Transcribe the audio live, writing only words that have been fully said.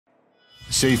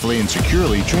Safely and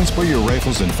securely transport your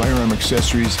rifles and firearm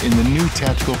accessories in the new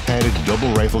tactical padded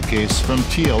double rifle case from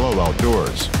TLO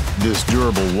Outdoors. This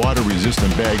durable,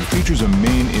 water-resistant bag features a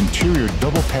main interior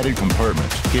double padded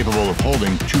compartment capable of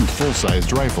holding 2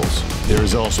 full-sized rifles. There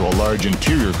is also a large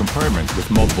interior compartment with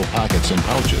multiple pockets and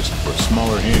pouches for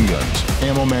smaller handguns,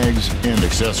 ammo mags, and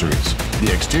accessories.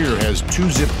 The exterior has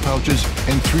 2 zip pouches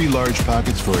and 3 large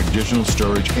pockets for additional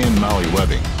storage and MOLLE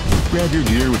webbing. Grab your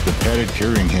gear with the padded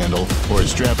carrying handle or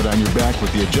strap it on your back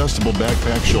with the adjustable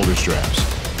backpack shoulder straps.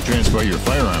 Transport your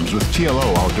firearms with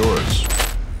TLO Outdoors.